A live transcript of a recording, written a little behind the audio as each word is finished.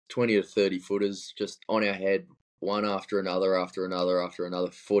20 to 30 footers just on our head, one after another, after another,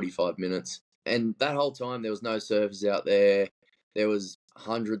 45 minutes. And that whole time, there was no surfers out there. There was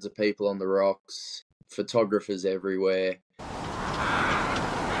hundreds of people on the rocks, photographers everywhere.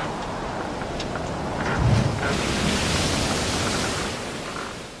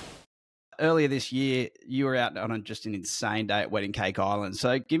 Earlier this year, you were out on just an insane day at Wedding Cake Island.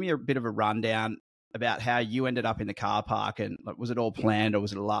 So give me a bit of a rundown about how you ended up in the car park, and was it all planned, or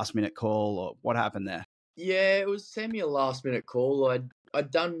was it a last-minute call, or what happened there? Yeah, it was a last-minute call.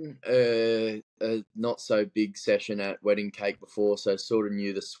 I'd done a not-so-big session at Wedding Cake before, so sort of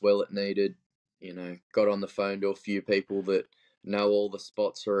knew the swell it needed. Got on the phone to a few people that know all the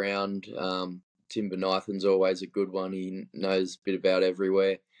spots around. Tim Bonython's always a good one. He knows a bit about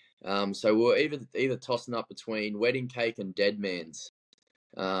everywhere. So we were either tossing up between Wedding Cake and Dead Man's.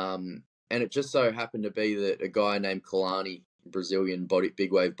 And it just so happened to be that a guy named Kalani, Brazilian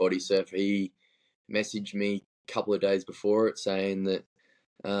big wave body surfer, he messaged me a couple of days before it saying that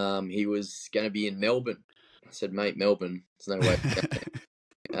he was going to be in Melbourne. I said, mate, Melbourne, there's no way.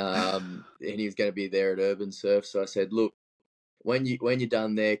 And he was going to be there at Urban Surf. So I said, look, when you're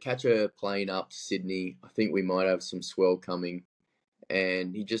done there, catch a plane up to Sydney. I think we might have some swell coming.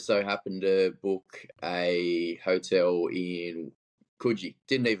 And he just so happened to book a hotel in Coogee.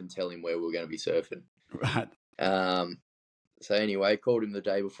 Didn't even tell him where we were going to be surfing. Right. So anyway, called him the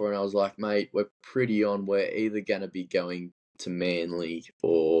day before, and I was like, mate, we're pretty on. We're either going to be going to Manly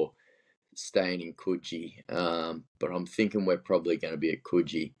or staying in Coogee. But I'm thinking we're probably going to be at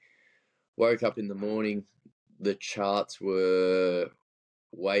Coogee. Woke up in the morning. The charts were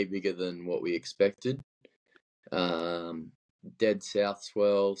way bigger than what we expected. Dead south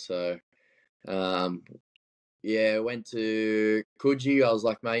swell. So, went to Coogee. I was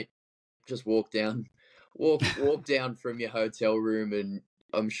like, mate, just walk down from your hotel room, and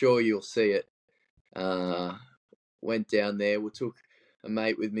I'm sure you'll see it. Went down there. We took a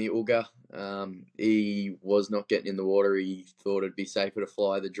mate with me, Uga. He was not getting in the water. He thought it'd be safer to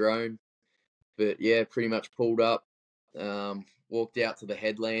fly the drone. But yeah, pretty much pulled up, walked out to the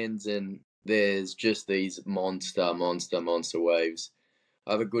headlands, and there's just these monster waves.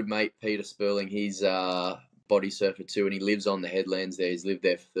 I have a good mate, Peter Sperling. He's a body surfer too, and he lives on the headlands there. He's lived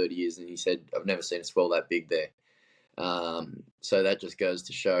there for 30 years, and he said, I've never seen a swell that big there. So that just goes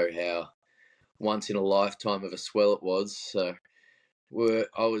to show how once in a lifetime of a swell it was. So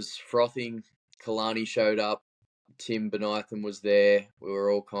I was frothing. Kalani showed up. Tim Bonython was there. We were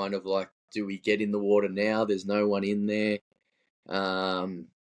all kind of like, do we get in the water now? There's no one in there.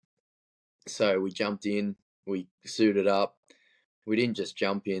 So we jumped in, we suited up. We didn't just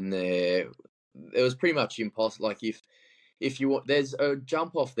jump in there. It was pretty much impossible. Like if you want, there's a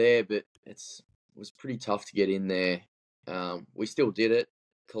jump off there, but it was pretty tough to get in there. We still did it.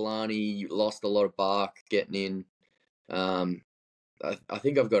 Kalani lost a lot of bark getting in. I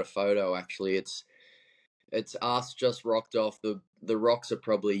think I've got a photo actually. It's us just rocked off. The rocks are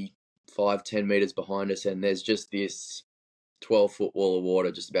probably 5-10 meters behind us, and there's just this 12-foot wall of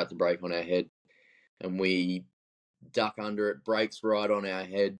water just about to break on our head, and we duck under it. Breaks right on our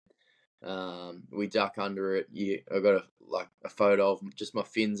head. We duck under it. I got a photo of just my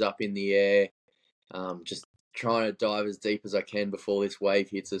fins up in the air, just trying to dive as deep as I can before this wave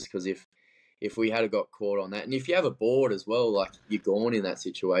hits us. Because if we had got caught on that, and if you have a board as well, like you're gone in that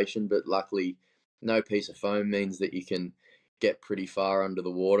situation. But luckily, no piece of foam means that you can get pretty far under the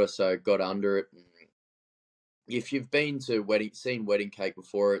water. So got under it. If you've been to seen Wedding Cake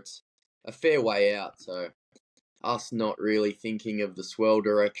before, it's a fair way out. So us not really thinking of the swell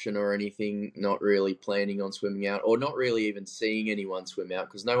direction or anything, not really planning on swimming out, or not really even seeing anyone swim out,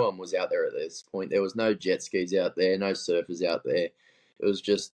 because no one was out there at this point. There was no jet skis out there, no surfers out there. It was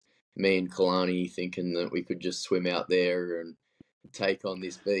just me and Kalani thinking that we could just swim out there and take on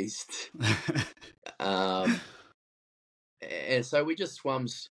this beast. And so we just swum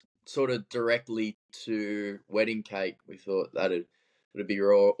sort of directly to Wedding Cake. We thought that'd be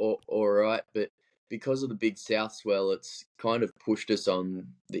all right, but because of the big south swell, it's kind of pushed us on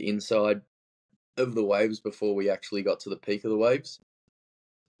the inside of the waves before we actually got to the peak of the waves.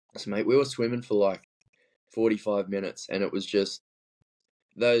 So, mate, we were swimming for like 45 minutes, and it was just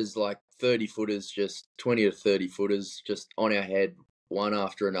those like 30 footers, just 20 to 30 footers, just on our head, one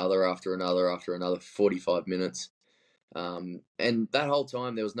after another, 45 minutes. And that whole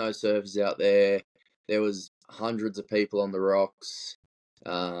time, there was no surfers out there. There was hundreds of people on the rocks,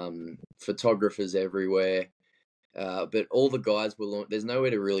 photographers everywhere. But all the guys were there's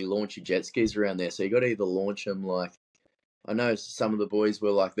nowhere to really launch your jet skis around there. So you got to either launch them like, I know some of the boys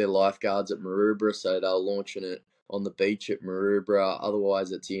were like, they're lifeguards at Maroubra, so they were launching it on the beach at Maroubra.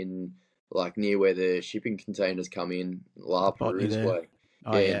 Otherwise, it's in like near where the shipping containers come in, La Perouse way.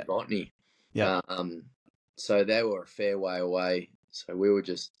 Oh, yeah. Botany. Yeah. So they were a fair way away. So we were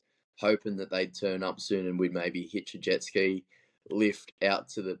just hoping that they'd turn up soon and we'd maybe hitch a jet ski, lift out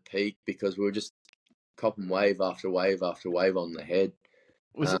to the peak, because we were just copping wave after wave after wave on the head.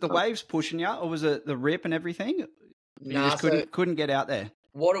 Was it the waves pushing you, or was it the rip and everything? You just couldn't get out there.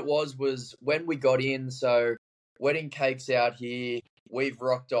 What it was when we got in, so wedding cake's out here, we've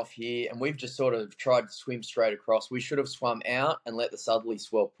rocked off here, and we've just sort of tried to swim straight across. We should have swum out and let the southerly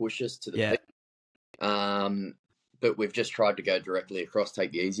swell push us to the peak. But we've just tried to go directly across,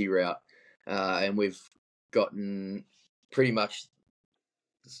 take the easy route. And we've gotten pretty much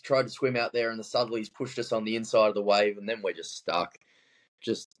tried to swim out there, and the southerlies pushed us on the inside of the wave, and then we're just stuck.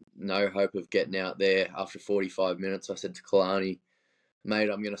 Just no hope of getting out there. After 45 minutes, I said to Kalani, mate,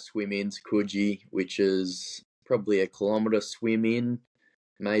 I'm going to swim into Coogee, which is probably a kilometre swim in,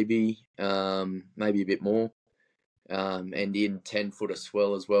 maybe a bit more. And in 10-foot of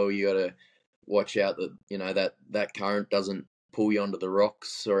swell as well. You got to watch out that, that current doesn't pull you onto the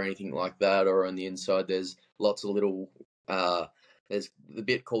rocks or anything like that, or on the inside there's lots of little, there's the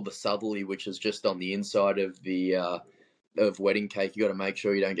bit called the southerly, which is just on the inside of the, of wedding cake. You got to make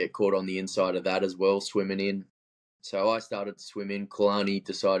sure you don't get caught on the inside of that as well, swimming in. So I started to swim in. Kalani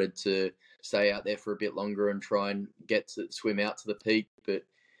decided to stay out there for a bit longer and try and swim out to the peak. But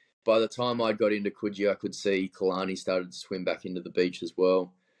by the time I got into Coogee, I could see Kalani started to swim back into the beach as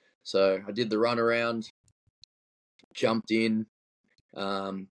well. So I did the run around, jumped in.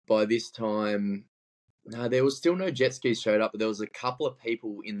 By this time, no, there was still no jet skis showed up, but there was a couple of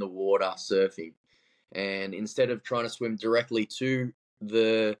people in the water surfing. And instead of trying to swim directly to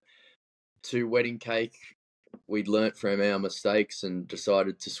wedding cake, we'd learnt from our mistakes and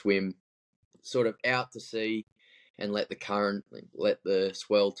decided to swim sort of out to sea and let the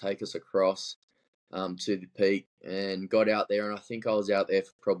swell take us across to the peak, and got out there. And I think I was out there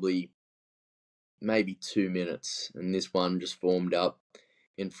for probably maybe 2 minutes, and this one just formed up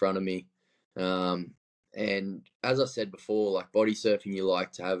in front of me. And as I said before, like body surfing, you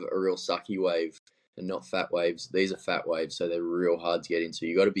like to have a real sucky wave and not fat waves. These are fat waves, so they're real hard to get into.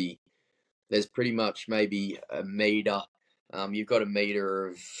 You got to be, there's pretty much maybe a meter. You've got a meter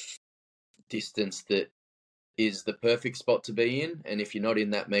of distance that is the perfect spot to be in. And if you're not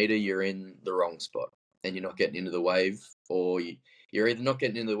in that meter, you're in the wrong spot and you're not getting into the wave, or you're either not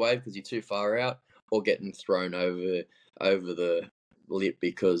getting into the wave because you're too far out, or getting thrown over the lip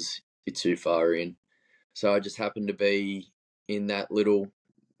because you're too far in. So I just happened to be in that little,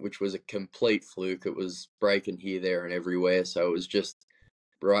 which was a complete fluke. It was breaking here, there, and everywhere. So it was just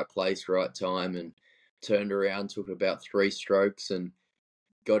right place, right time, and turned around, took about 3 strokes and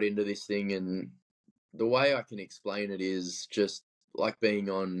got into this thing. And the way I can explain it is just like being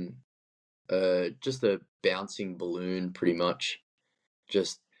on just a bouncing balloon, pretty much.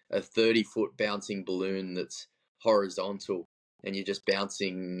 Just a 30-foot bouncing balloon that's horizontal, and you're just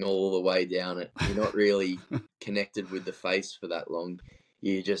bouncing all the way down it. You're not really connected with the face for that long.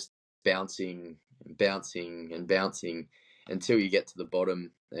 You're just bouncing and bouncing and bouncing until you get to the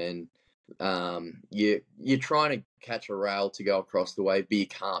bottom, and you're trying to catch a rail to go across the wave, but you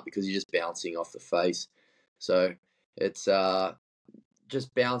can't because you're just bouncing off the face. So it's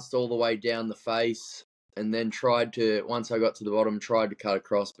just bounced all the way down the face, and then once I got to the bottom, tried to cut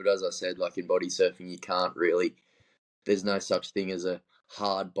across. But as I said, like in body surfing, you can't really, there's no such thing as a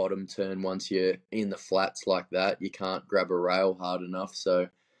hard bottom turn. Once you're in the flats like that, you can't grab a rail hard enough. So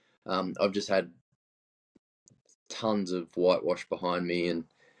I've just had tons of whitewash behind me and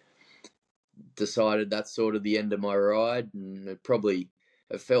decided that's sort of the end of my ride. And it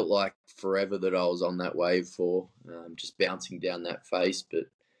felt like forever that I was on that wave for, just bouncing down that face. But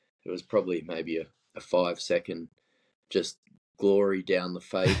it was probably maybe a 5-second just glory down the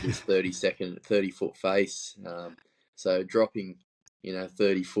face, this 30-foot face. So dropping,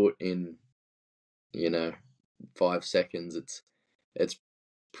 30 foot in, 5 seconds, it's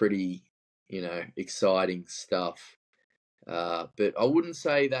pretty, exciting stuff. But I wouldn't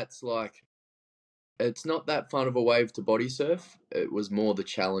say that's like, it's not that fun of a wave to body surf. It was more the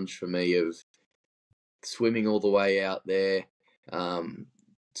challenge for me of swimming all the way out there,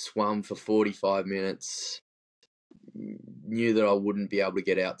 swum for 45 minutes, knew that I wouldn't be able to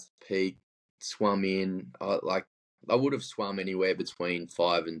get out to the peak, swum in. I would have swum anywhere between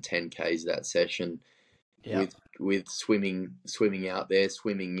 5 and 10 Ks that session. Yeah. With swimming out there,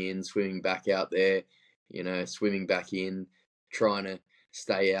 swimming in, swimming back out there, swimming back in, trying to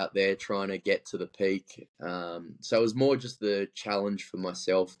stay out there, trying to get to the peak. So it was more just the challenge for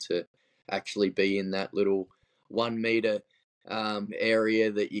myself to actually be in that little 1 meter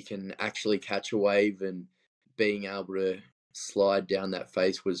area that you can actually catch a wave, and being able to slide down that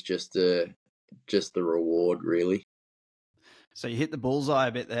face was just the reward, really. So you hit the bullseye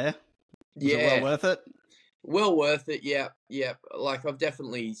a bit there. Was it Yeah, well worth it? well worth it. Yeah. Like, I've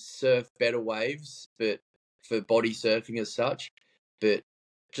definitely surfed better waves, but for body surfing as such, but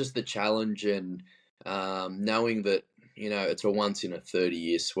just the challenge and knowing that, it's a once in a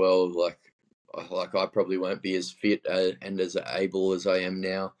 30-year swell. Like I probably won't be as fit and as able as I am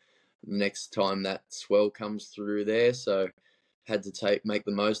now next time that swell comes through there. So had to make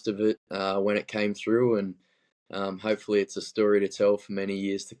the most of it when it came through, and hopefully it's a story to tell for many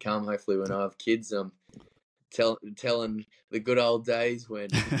years to come. Hopefully when I have kids, telling the good old days when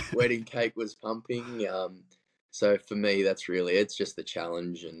wedding cake was pumping. So for me, it's just the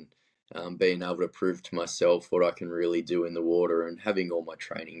challenge, and being able to prove to myself what I can really do in the water, and having all my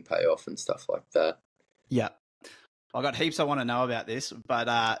training pay off and stuff like that. Yeah. I got heaps I want to know about this,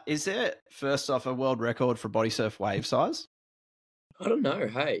 but is there, first off, a world record for body surf wave size? I don't know.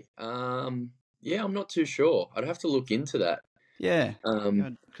 Hey, yeah, I'm not too sure. I'd have to look into that. Yeah,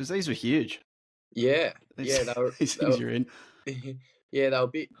 because these were huge. Yeah, these things you're in. Yeah,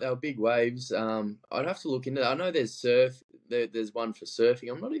 they were big waves. I'd have to look into that. I know there's there's one for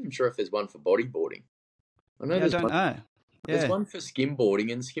surfing. I'm not even sure if there's one for bodyboarding. I know I don't know. There's one for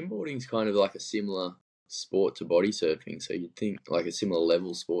skimboarding, and skimboarding's kind of like a similar sport to body surfing. So you'd think like a similar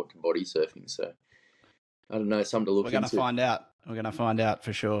level sport to body surfing. So I don't know, something to look into. We're going to find out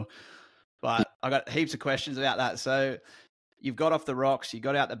for sure. But I got heaps of questions about that. So you've got off the rocks, you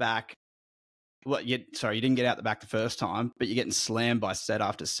got out the back. Well, you didn't get out the back the first time, but you're getting slammed by set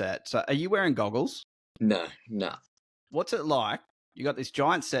after set. So are you wearing goggles? No. What's it like? You got this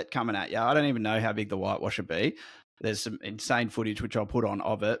giant set coming at you. I don't even know how big the whitewash would be. There's some insane footage, which I'll put on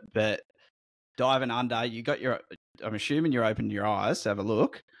of it, but diving under, I'm assuming you're opening your eyes to have a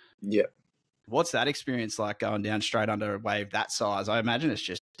look. Yeah. What's that experience like going down straight under a wave that size? I imagine it's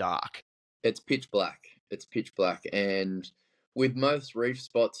just dark. It's pitch black. And with most reef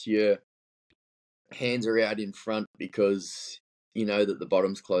spots, your hands are out in front because you know that the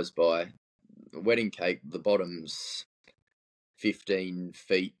bottom's close by. Wedding cake, the bottom's 15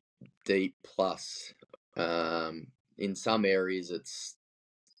 feet deep plus. In some areas, it's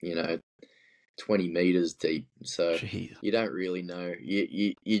 20 meters deep. So Jeez. You don't really know.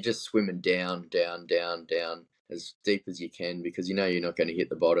 You're just swimming down as deep as you can, because you're not going to hit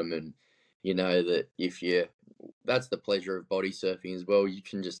the bottom, and you know that that's the pleasure of body surfing as well. You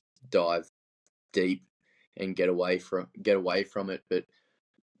can just dive deep and get away from it, but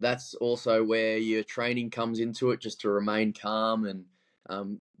that's also where your training comes into it, just to remain calm.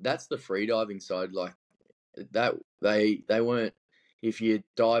 And that's the freediving side. Like that, they weren't, if you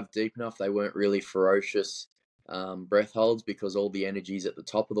dive deep enough, they weren't really ferocious breath holds, because all the energy's at the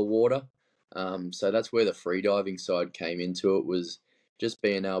top of the water. So that's where the freediving side came into it, was just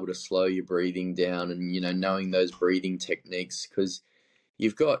being able to slow your breathing down, and knowing those breathing techniques, because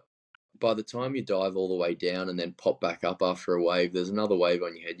by the time you dive all the way down and then pop back up after a wave, there's another wave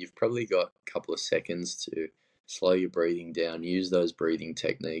on your head. You've probably got a couple of seconds to slow your breathing down, use those breathing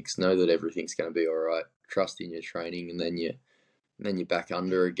techniques, know that everything's going to be all right, trust in your training, and then you're back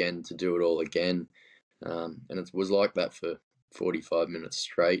under again to do it all again. And it was like that for 45 minutes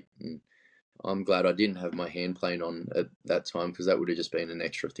straight. And I'm glad I didn't have my hand plane on at that time, because that would have just been an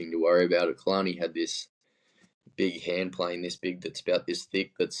extra thing to worry about. Kalani had this big hand plane, this big, that's about this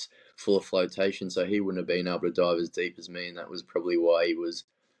thick, that's full of flotation, so he wouldn't have been able to dive as deep as me, and that was probably why he was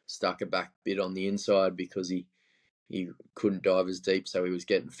stuck a back bit on the inside, because he couldn't dive as deep, so he was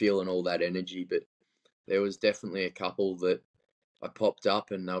feeling all that energy. But there was definitely a couple that I popped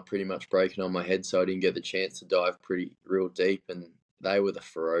up and they were pretty much breaking on my head, so I didn't get the chance to dive real deep, and they were the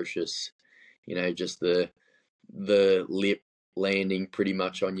ferocious, just the lip landing pretty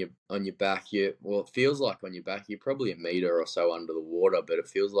much on your back. It feels like on your back. You're probably a meter or so under the water, but it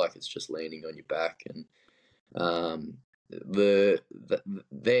feels like it's just landing on your back. And there,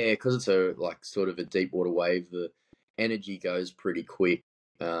 because it's sort of a deep water wave, the energy goes pretty quick.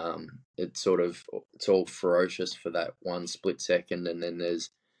 It's all ferocious for that one split second, and then there's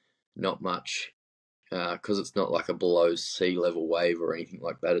not much, because it's not like a below sea level wave or anything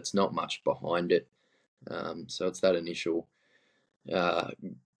like that. It's not much behind it. So it's that initial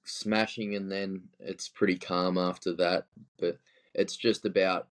smashing, and then it's pretty calm after that. But it's just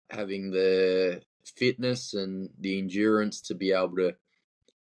about having the fitness and the endurance to be able to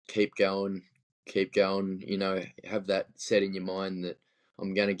keep going, have that set in your mind that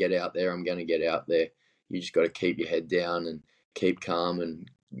I'm going to get out there. You just got to keep your head down and keep calm and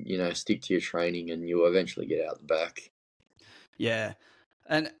stick to your training and you'll eventually get out the back. Yeah.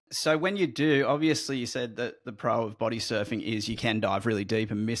 And so when you do, obviously you said that the pro of body surfing is you can dive really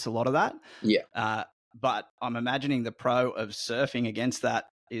deep and miss a lot of that. Yeah. But I'm imagining the pro of surfing against that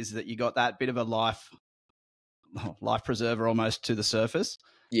is that you got that bit of a life preserver almost to the surface.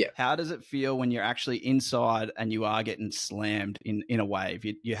 Yeah. How does it feel when you're actually inside and you are getting slammed in a wave?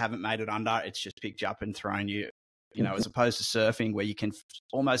 You haven't made it under, it's just picked you up and thrown you, as opposed to surfing where you can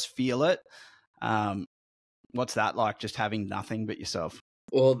almost feel it. What's that like, just having nothing but yourself?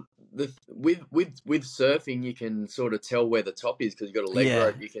 Well, with surfing, you can sort of tell where the top is because you've got a leg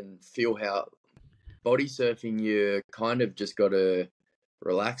rope. You can feel how body surfing, you kind of just got to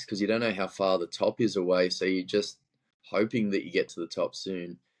relax because you don't know how far the top is away. So you're just hoping that you get to the top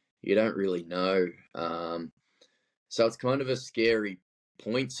soon. You don't really know. So it's kind of a scary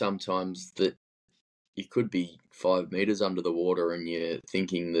point sometimes that you could be 5 meters under the water and you're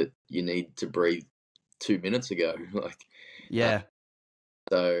thinking that you need to breathe 2 minutes ago.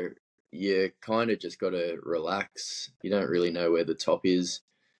 So you kind of just got to relax. You don't really know where the top is.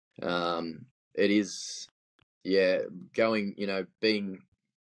 It is, going, being,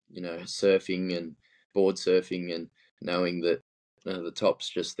 surfing and board surfing and knowing that the top's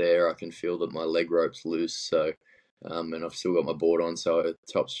just there. I can feel that my leg rope's loose. So, and I've still got my board on. So the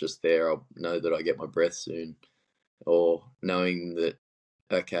top's just there. I'll know that I get my breath soon. Or knowing that,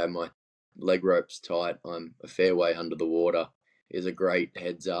 okay, my leg rope's tight. I'm a fair way under the water is a great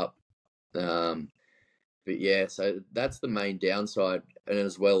heads up. But yeah, so that's the main downside. And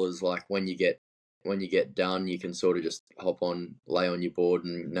as well as like when you get done, you can sort of just hop on, lay on your board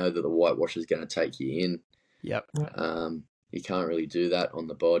and know that the whitewash is going to take you in. Yep. You can't really do that on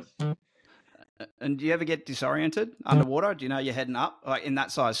the bod. And do you ever get disoriented underwater? Do you know you're heading up like in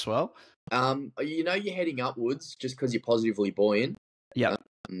that size swell? You're heading upwards just because you're positively buoyant. Yeah.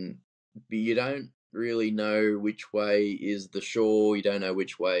 But you don't really know which way is the shore. You don't know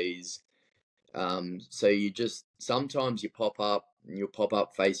which ways. So you just, sometimes you'll pop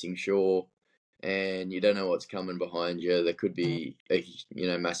up facing shore and you don't know what's coming behind you. There could be a,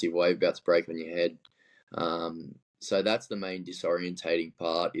 massive wave about to break on your head. So that's the main disorientating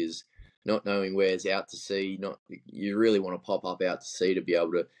part is not knowing where's out to sea. You really want to pop up out to sea to be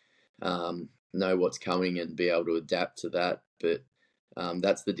able to know what's coming and be able to adapt to that. But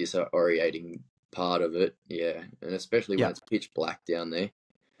that's the disorientating part of it, yeah. And especially when it's pitch black down there.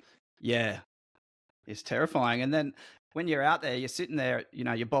 Yeah, it's terrifying. And then when you're out there, you're sitting there,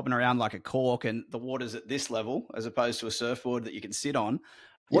 you're bobbing around like a cork and the water's at this level as opposed to a surfboard that you can sit on.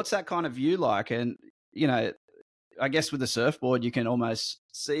 What's that kind of view like? And, I guess with the surfboard, you can almost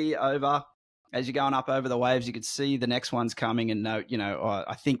see over as you're going up over the waves, you could see the next one's coming and know,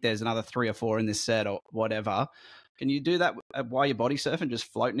 I think there's another 3 or 4 in this set or whatever. Can you do that while you're body surfing,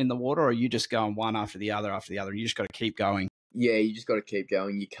 just floating in the water, or are you just going one after the other, and you just got to keep going? Yeah, you just got to keep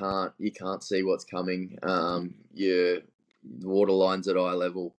going. You can't see what's coming. The water line's at eye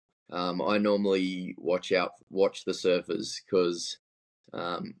level. I normally watch the surfers because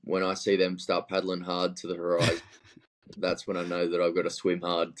when I see them start paddling hard to the horizon, that's when I know that I've got to swim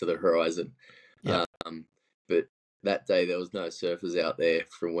hard to the horizon. Yeah. But that day there was no surfers out there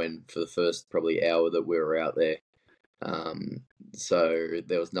for the first probably hour that we were out there. So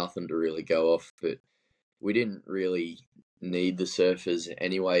there was nothing to really go off, but we didn't really need the surfers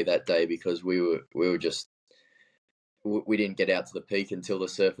anyway that day because we didn't get out to the peak until the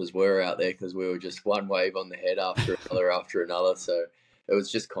surfers were out there because we were just one wave on the head after another. So it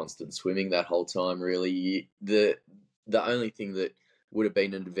was just constant swimming that whole time, really. The only thing that would have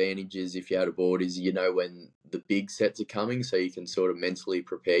been an advantage is if you had a board is when the big sets are coming, so you can sort of mentally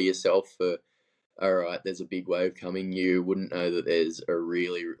prepare yourself for, all right, there's a big wave coming. You wouldn't know that there's a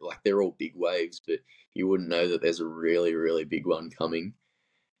really, they're all big waves, but you wouldn't know that there's a really, really big one coming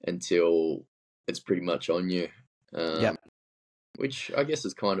until it's pretty much on you. Which I guess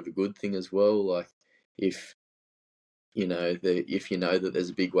is kind of a good thing as well. Like if you know that there's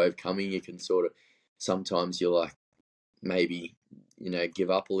a big wave coming, you can sort of, sometimes you're like, maybe, give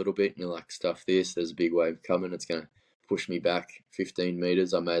up a little bit and you're like, stuff this, there's a big wave coming, it's going to push me back 15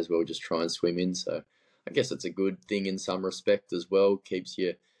 meters. I may as well just try and swim in. So I guess it's a good thing in some respect as well. Keeps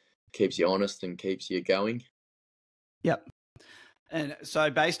you honest and keeps you going. Yep. And so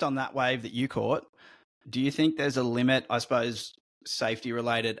based on that wave that you caught, do you think there's a limit, I suppose, safety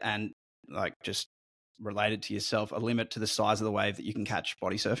related and like just related to yourself, a limit to the size of the wave that you can catch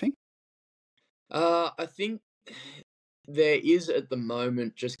body surfing? I think there is at the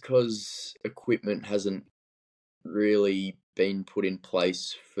moment, just because equipment hasn't really been put in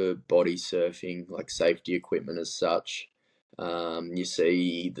place for body surfing, like safety equipment as such. You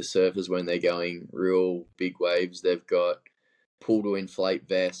see the surfers when they're going real big waves, they've got pull to inflate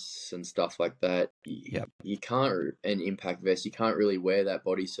vests and stuff like that. You can't, an impact vest, you can't really wear that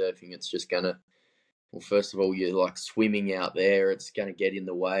body surfing. It's just going to, well, first of all, you're like swimming out there, it's going to get in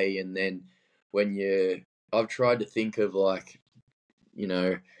the way. And then I've tried to think of like, you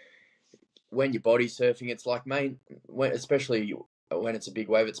know, when you're body surfing, it's like especially when it's a big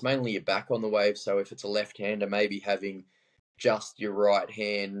wave, it's mainly your back on the wave. So if it's a left-hander, maybe having just your right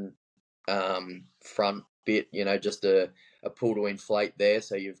hand front bit, just a pull to inflate there.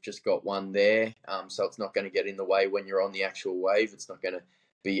 So you've just got one there. So it's not going to get in the way when you're on the actual wave. It's not going to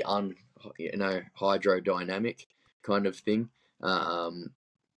be hydrodynamic kind of thing.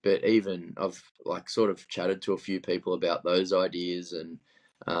 But even I've like sort of chatted to a few people about those ideas, and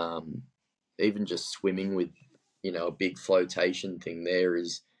even just swimming with, a big flotation thing there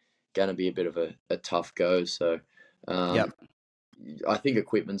is going to be a bit of a tough go. So I think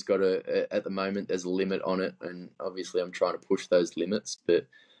equipment's got at the moment, there's a limit on it, and obviously I'm trying to push those limits, but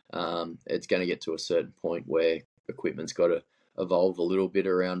it's going to get to a certain point where equipment's got to evolve a little bit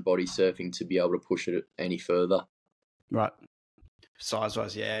around body surfing to be able to push it any further. Right.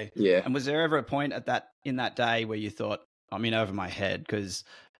 Size-wise, yeah. Yeah. And was there ever a point in that day where you thought, I'm in over my head, because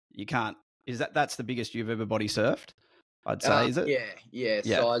you can't, that's the biggest you've ever body surfed, I'd say, is it? Yeah.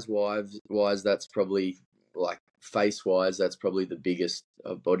 Size-wise, that's probably, like, face-wise, that's probably the biggest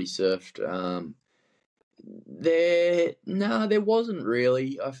I've body surfed. There wasn't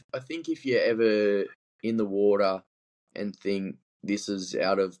really. I think if you're ever in the water and think this is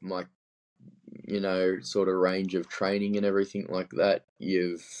out of my, sort of range of training and everything like that,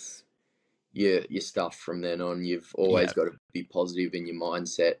 you're stuffed from then on. You've always got to be positive in your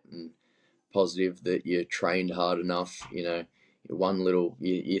mindset and positive that you're trained hard enough. You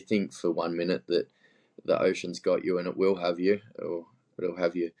think for 1 minute that the ocean's got you, and it will have you, or it'll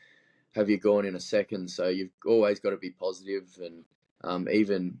have you gone in a second. So you've always got to be positive, and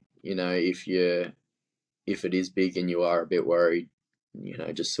even if it is big and you are a bit worried,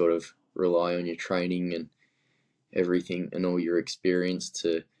 just sort of rely on your training and everything and all your experience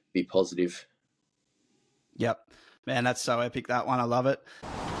to be positive. Yep. Man, that's so epic, that one. I love it.